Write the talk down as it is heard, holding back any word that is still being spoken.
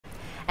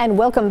And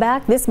welcome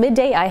back. This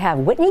midday, I have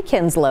Whitney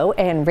Kinslow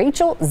and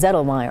Rachel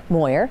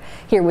Zettelmoyer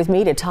here with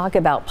me to talk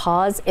about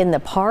Paws in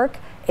the Park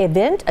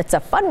event. It's a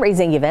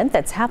fundraising event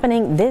that's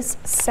happening this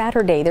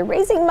Saturday. They're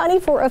raising money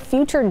for a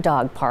future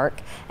dog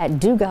park at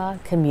Duga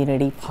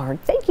Community Park.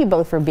 Thank you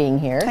both for being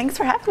here. Thanks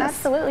for having us.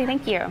 Absolutely,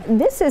 thank you.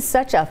 This is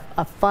such a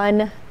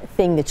fun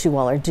thing that you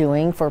all are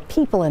doing for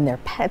people and their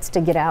pets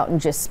to get out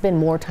and just spend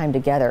more time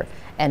together.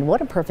 And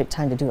what a perfect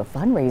time to do a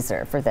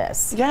fundraiser for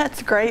this. Yeah,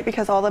 it's great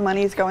because all the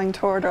money is going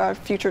toward a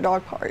future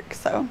dog park.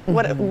 So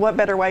what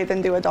better way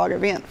than do a dog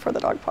event for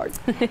the dog park?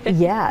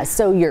 Yeah,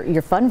 so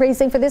you're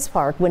fundraising for this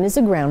park. When is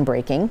the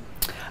groundbreaking?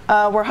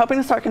 We're hoping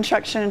to start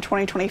construction in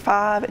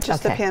 2025. It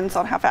just depends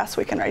on how fast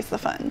we can raise the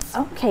funds.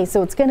 Okay,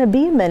 so it's going to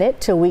be a minute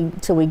till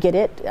we get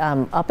it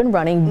up and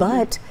running,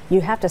 but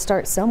you have to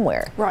start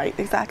somewhere. Right,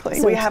 exactly.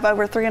 So we have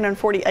over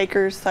 340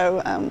 acres,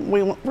 so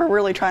we're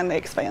really trying to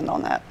expand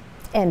on that.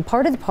 And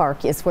part of the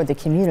park is for the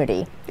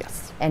community.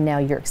 Yes. And now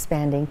you're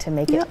expanding to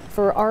make it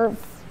for our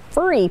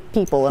furry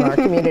people in our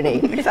community.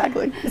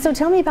 Exactly. So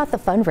tell me about the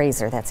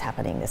fundraiser that's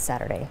happening this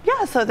Saturday.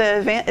 Yeah, so the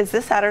event is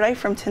this Saturday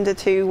from 10 to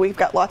 2. We've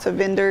got lots of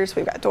vendors,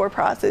 we've got door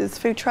prizes,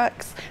 food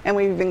trucks, and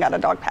we've even got a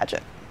dog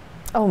pageant.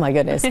 Oh my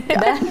goodness,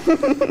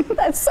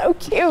 that's so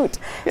cute.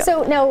 Yeah.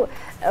 So now,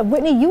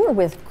 Whitney, you were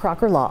with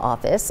Crocker Law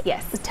Office.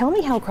 Yes. Tell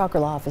me how Crocker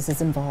Law Office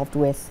is involved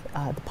with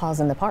the Paws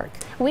in the Park.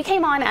 We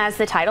came on as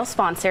the title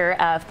sponsor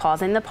of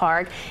Paws in the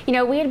Park. You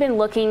know, we had been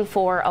looking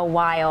for a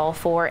while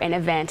for an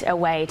event, a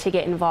way to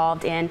get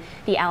involved in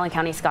the Allen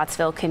County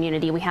Scottsville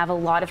community. We have a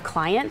lot of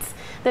clients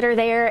that are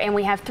there, and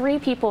we have 3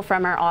 people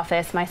from our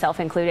office,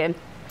 myself included,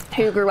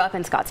 who grew up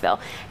in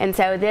Scottsville. And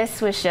so this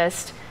was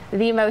just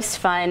the most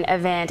fun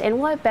event, and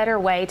what better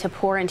way to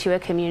pour into a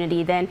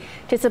community than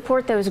to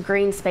support those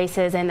green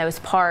spaces and those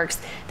parks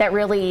that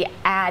really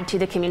add to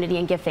the community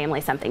and give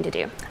families something to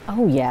do.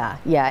 Oh yeah,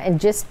 and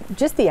just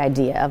the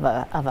idea of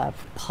a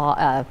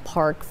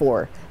park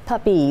for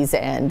puppies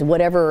and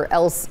whatever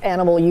else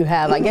animal you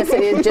have. I guess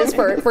it is just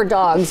for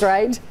dogs,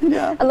 right?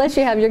 Yeah. Unless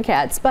you have your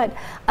cats. But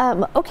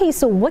okay,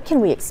 so what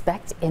can we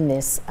expect in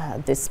this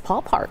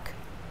paw park?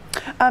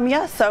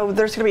 Yeah, so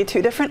there's going to be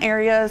 2 different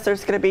areas.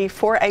 There's going to be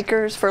 4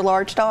 acres for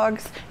large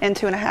dogs and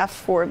 2.5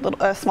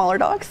 for smaller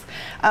dogs.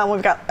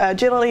 We've got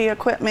agility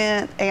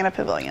equipment and a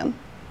pavilion.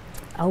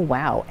 Oh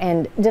wow!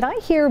 And did I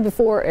hear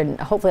before, and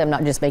hopefully I'm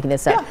not just making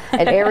this up,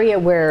 an area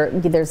where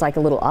there's like a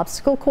little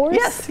obstacle course?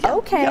 Yes. Yeah,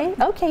 okay.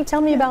 Yeah. Okay.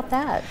 Tell me about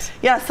that.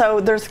 Yeah. So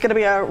there's going to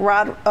be a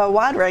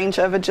wide range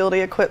of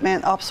agility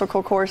equipment,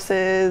 obstacle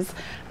courses,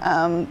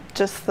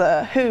 just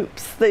the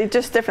hoops,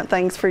 just different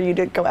things for you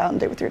to go out and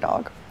do with your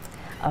dog.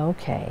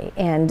 Okay,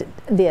 and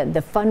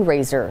the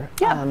fundraiser,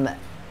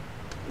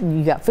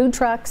 you got food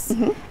trucks,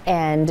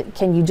 and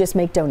can you just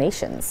make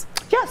donations?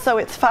 Yeah, so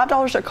it's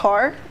 $5 a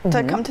car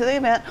to come to the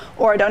event,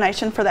 or a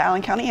donation for the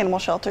Allen County Animal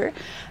Shelter,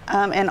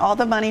 and all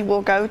the money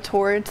will go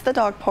towards the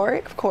dog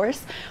park, of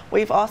course.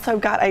 We've also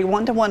got a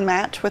 1-to-1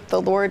 match with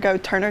the Laura Go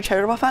Turner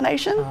Charitable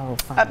Foundation,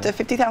 up to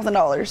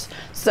 $50,000.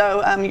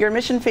 So your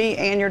admission fee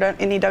and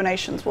any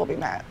donations will be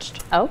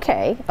matched.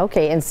 Okay,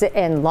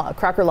 and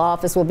Crocker Law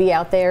Office will be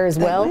out there as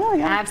well?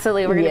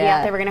 Absolutely, we're going to be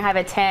out there. We're going to have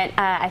a tent.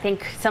 I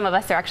think some of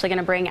us are actually going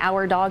to bring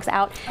our dogs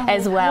out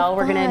as well.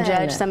 We're going to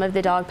judge some of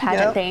the dog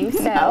pageant things.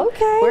 So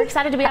we're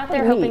excited to be out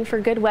there, hoping for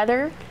good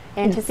weather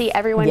and to see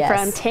everyone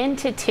from 10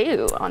 to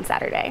 2 on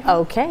Saturday.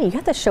 Okay, you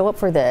have to show up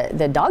for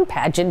the dog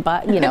pageant,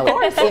 but you know,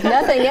 if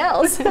nothing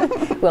else.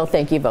 Well,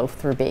 thank you both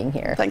for being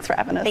here. Thanks for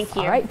having us. Thank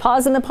you. All right,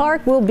 Paws in the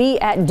Park will be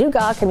at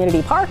Duga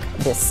Community Park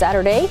this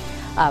Saturday.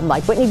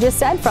 Like Whitney just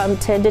said, from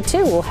 10 to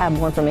 2. We'll have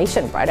more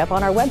information right up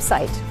on our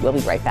website. We'll be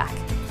right back.